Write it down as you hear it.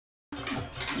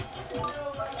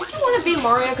You want to be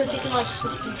Mario because he can like.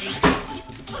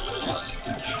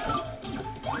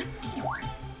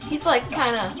 He's like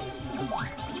kind of.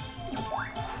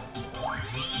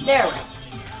 There we go.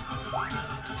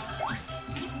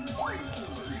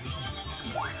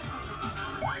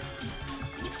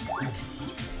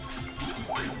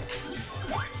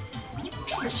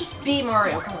 Let's just be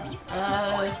Mario. Come on.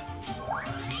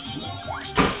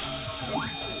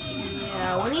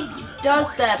 Yeah, when he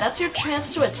does that, that's your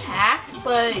chance to attack,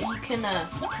 but you can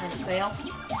kind of fail.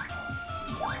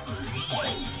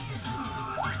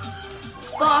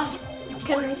 This boss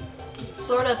can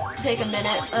sort of take a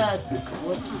minute.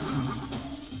 Whoops.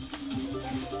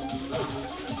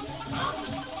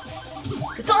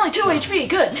 It's only 2 HP.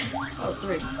 Good. Oh,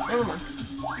 3. Never mind.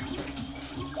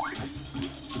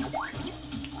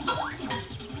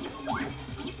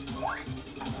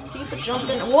 Keep it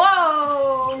jumping.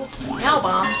 Whoa! Now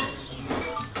bombs.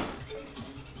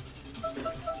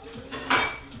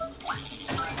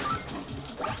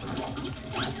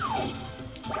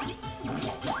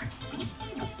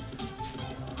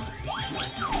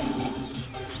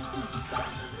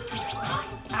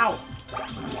 Ow.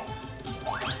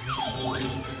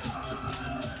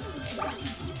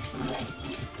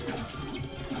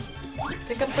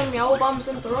 Pick up them yellow bombs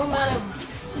and throw them at him.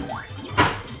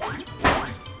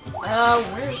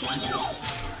 Where is he?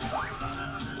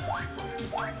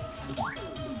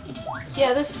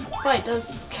 Yeah, this fight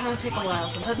does kind of take a while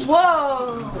sometimes.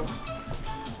 Whoa!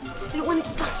 When he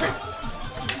does that.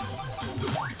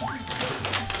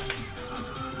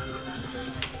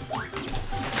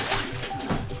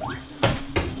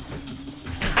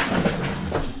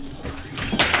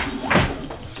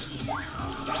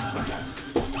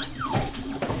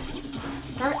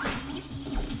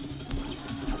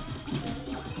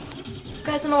 This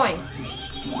guy's annoying.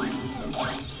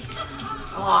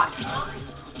 A lot.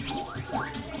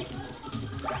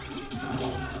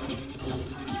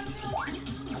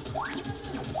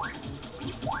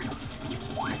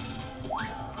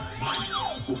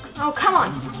 Oh, come on!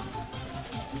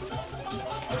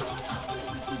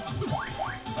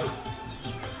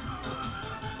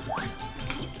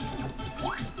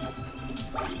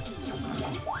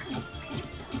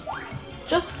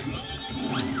 Just...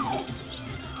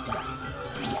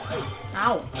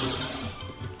 Ow.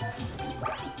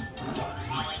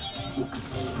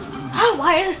 Oh,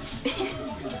 why is...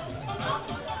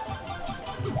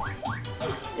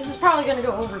 This is probably gonna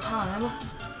go over time.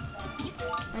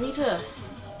 I need to...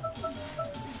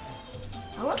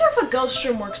 I wonder if a ghost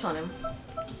shroom works on him.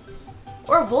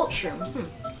 Or a volt shroom.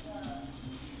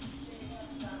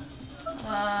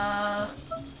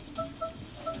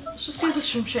 Let's just use a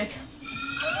shroom shake.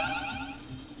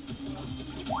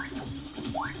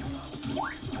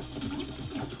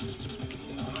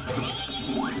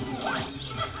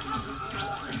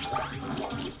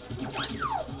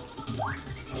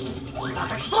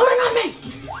 Stop exploding on me!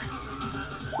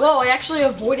 Whoa, I actually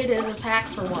avoided his attack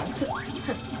for once.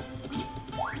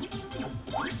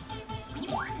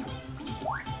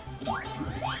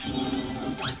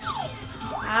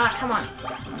 Ah, come on.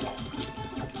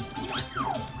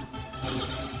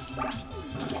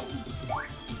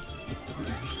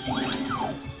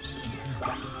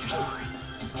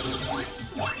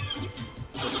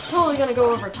 This is totally gonna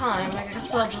go over time. I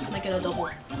guess I'll just make it a double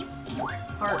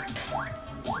heart.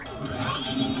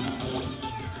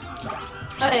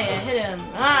 Hey, I hit him.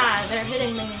 Ah, they're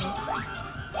hitting me.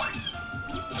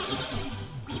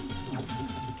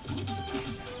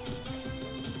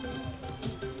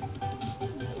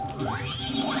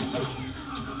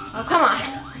 Oh, come on.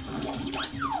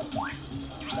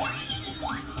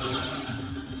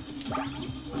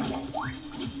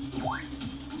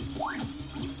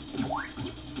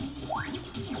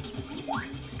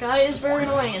 Guy is very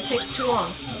annoying. It takes too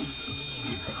long.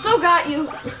 I so got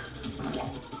you.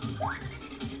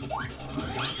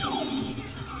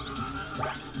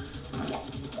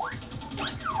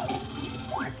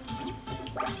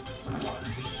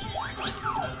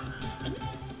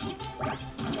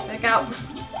 Back out.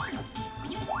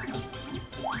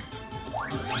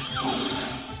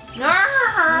 No!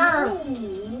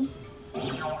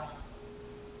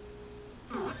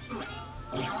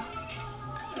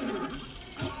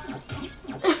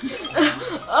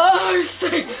 Oh,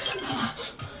 sick.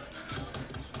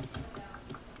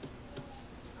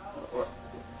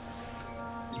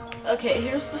 Okay,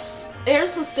 here's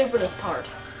the stupidest part.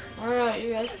 Alright,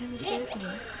 you guys can save me.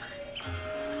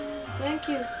 Thank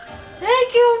you.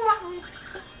 Thank you, Mom. I'm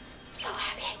so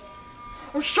happy.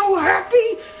 I'm so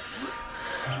happy.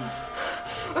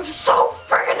 I'm so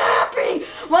freaking happy.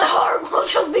 My heart will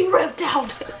just be ripped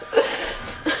out.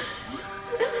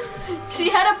 She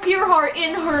had a pure heart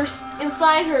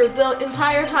inside her the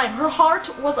entire time. Her heart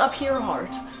was a pure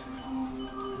heart.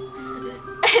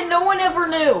 And no one ever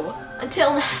knew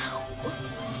until now.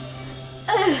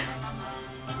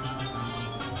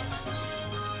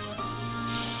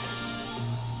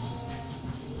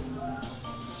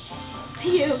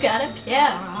 You got a pure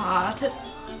heart.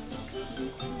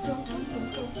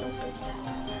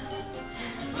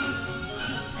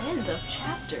 End of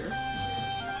chapter.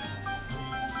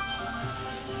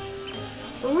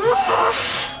 I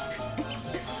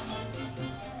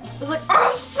was like,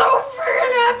 I'm so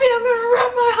freaking happy, I'm gonna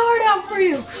rip my heart out for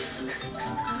you.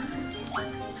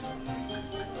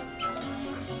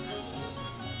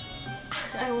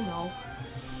 I don't know.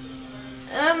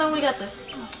 And then we got this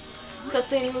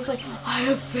cutscene, it was like, I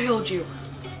have failed you.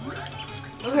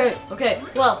 Okay,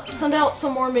 well, send out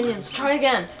some more minions, try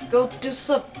again. Go do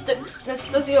some, let's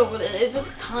go, it's a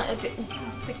time,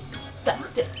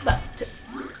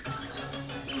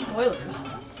 spoilers.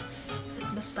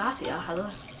 Nastasia had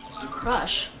a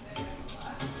crush.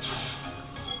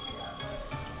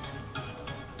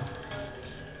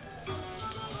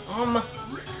 There's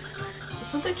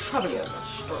something troubling in this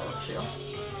story.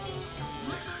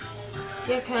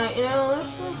 You can't, there's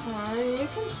still time. You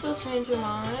can still change your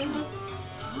mind.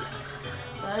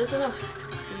 That is enough.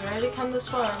 You already come this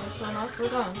far, we shall not go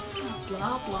down.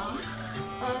 Blah blah.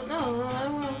 No, I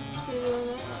won't be doing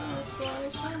that.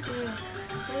 That's why I sent you.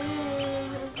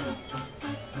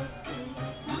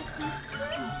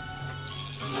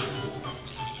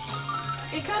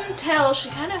 If you couldn't tell, she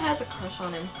kind of has a crush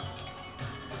on him.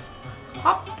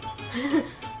 Hop!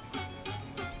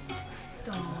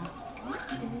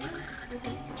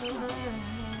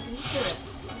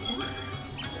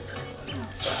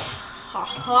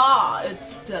 Haha,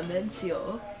 it's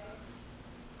Dementio.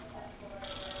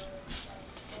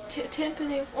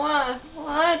 Timpani,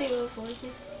 why do you avoid me?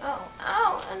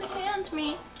 Ow, unhand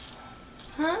me.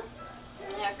 Huh?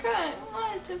 Yeah, cry.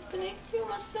 Why, Timpani? You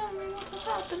must tell me what has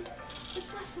happened.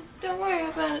 It's nothing. Don't worry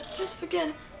about it. Just forget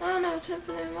it. Oh no,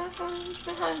 Timpani, my phone is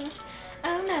behind us.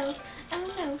 Oh noes, oh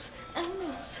noes, oh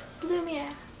noes. Blew me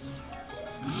out.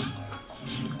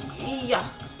 Yeah.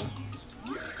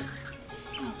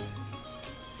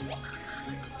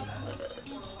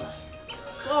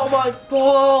 Oh my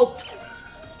fault!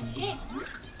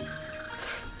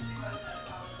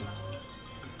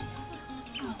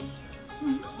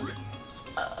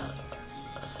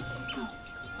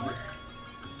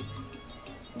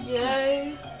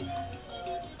 Yay.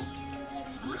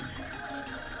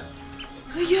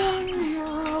 Young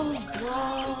heroes,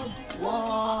 blah,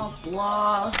 blah,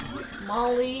 blah.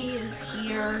 Molly is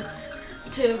here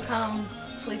to come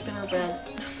sleep in her bed.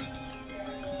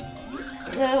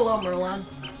 Hello, Merlin.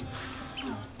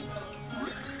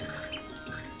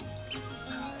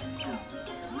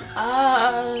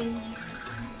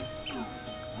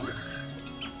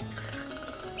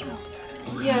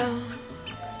 Yeah.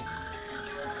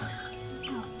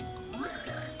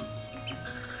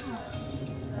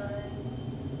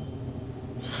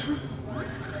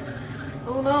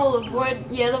 Oh no, the void,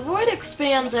 the void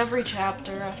expands every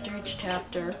chapter, after each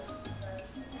chapter.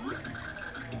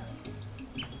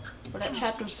 But at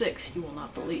chapter 6, you will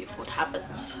not believe what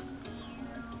happens.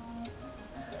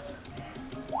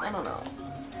 I don't know.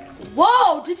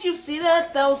 Whoa! Did you see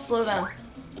that? That was slow down.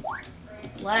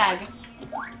 Lag.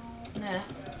 Nah.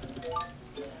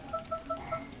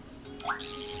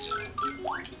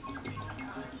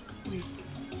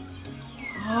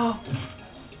 Oh.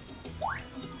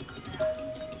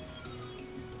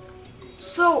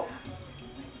 So,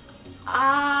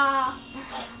 I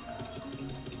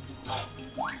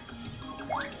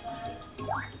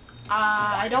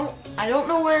don't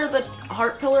know where the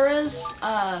heart pillar is.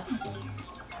 I'm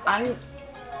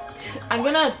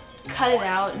gonna cut it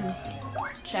out and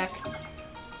check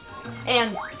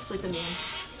and sleep in the end,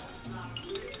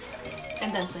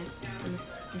 and then save.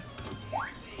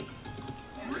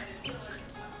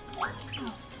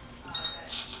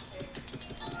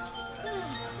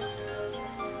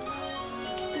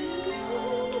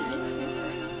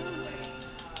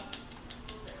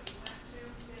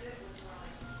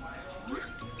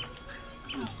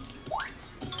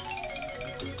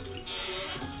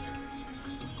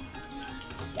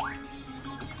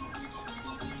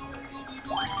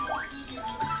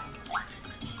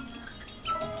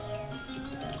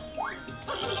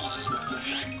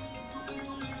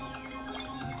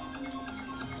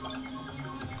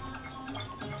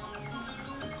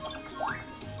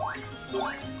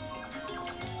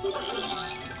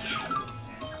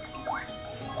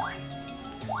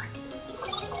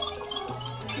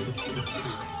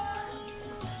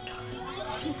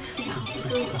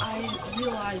 outskirts, I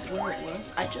realized where it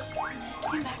was. I just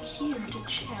came back here to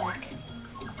check.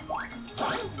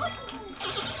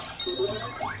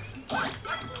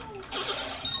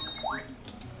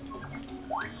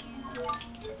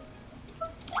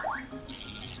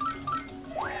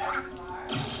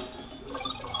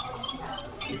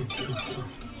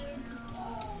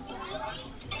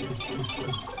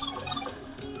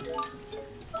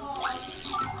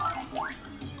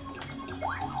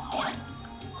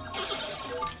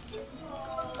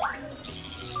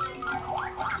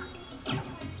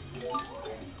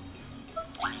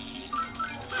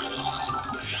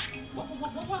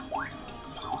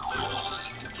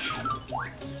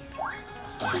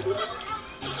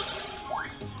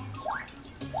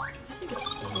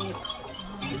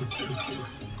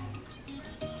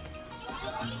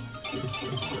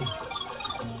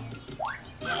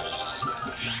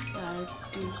 I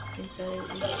do think that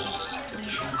it is just sleep.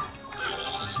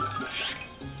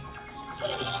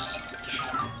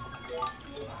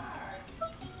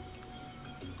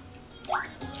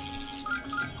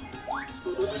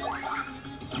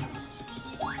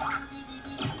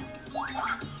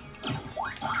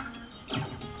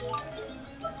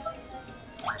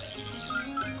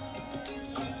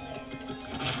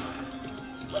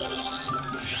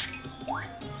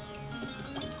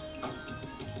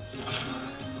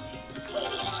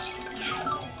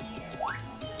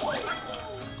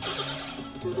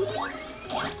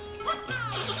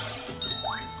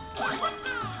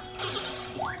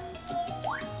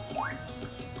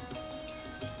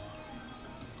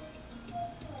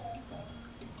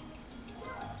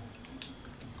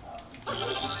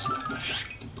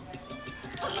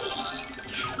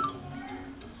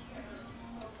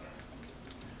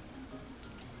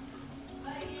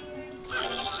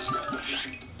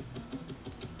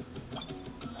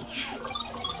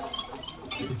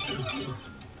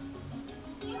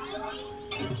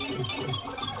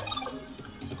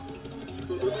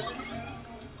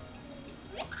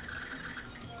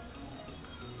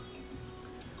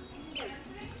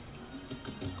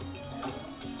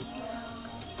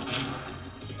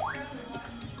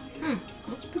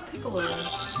 Let's put Piccolo in.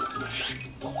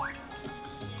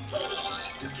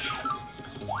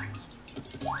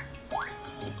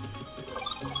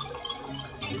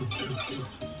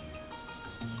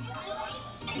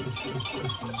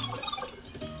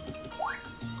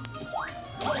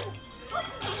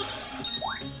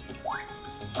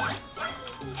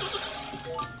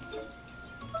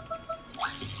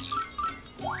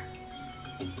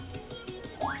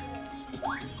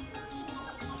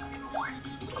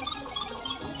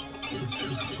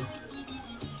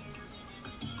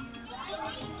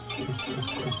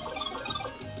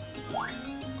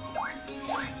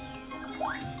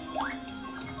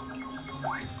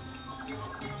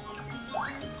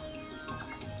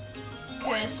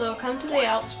 Okay, so come to the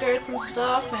outskirts and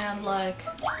stuff, and like...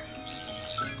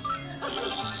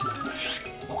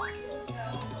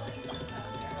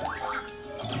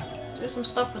 do some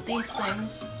stuff with these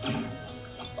things.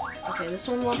 Okay, this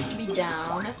one wants to be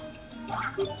down.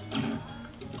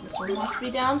 This one wants to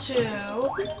be down too.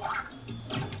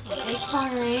 Okay,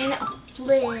 fine. I'll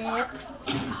flip. God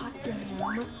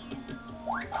damn.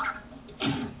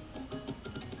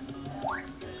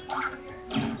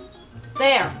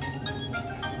 There.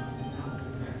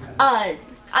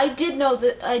 I did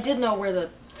know where the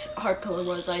heart pillar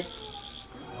was. I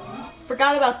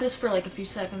forgot about this for like a few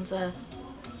seconds. And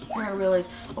I realized,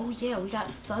 oh yeah, we got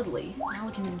Thudley. Now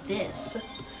we can do this.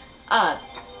 But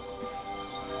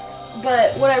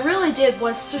what I really did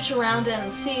was search around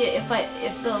and see if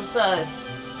those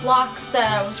blocks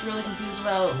that I was really confused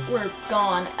about were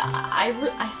gone.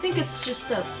 I think it's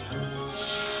just a...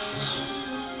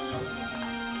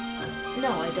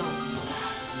 No, I don't.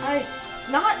 I'm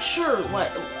not sure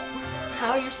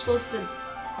how you're supposed to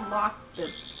unlock the...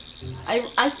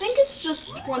 I think it's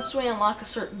just once we unlock a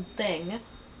certain thing,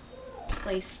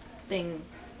 place thing,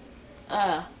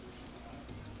 and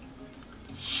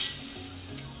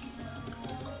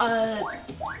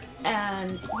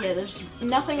yeah, there's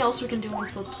nothing else we can do on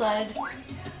Flipside,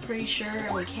 pretty sure,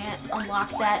 and we can't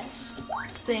unlock that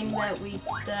thing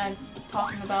that I'm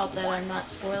talking about that I'm not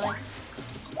spoiling,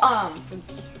 for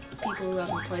people who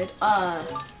haven't played,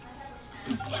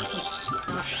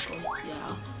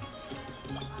 yeah.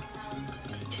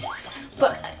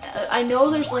 But I know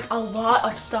there's like a lot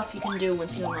of stuff you can do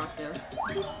once you unlock there.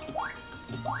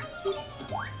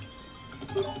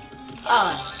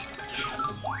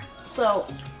 So,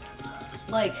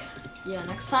 like, yeah,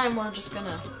 next time we're just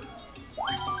gonna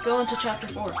go into chapter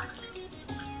 4.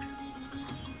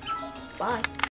 Bye.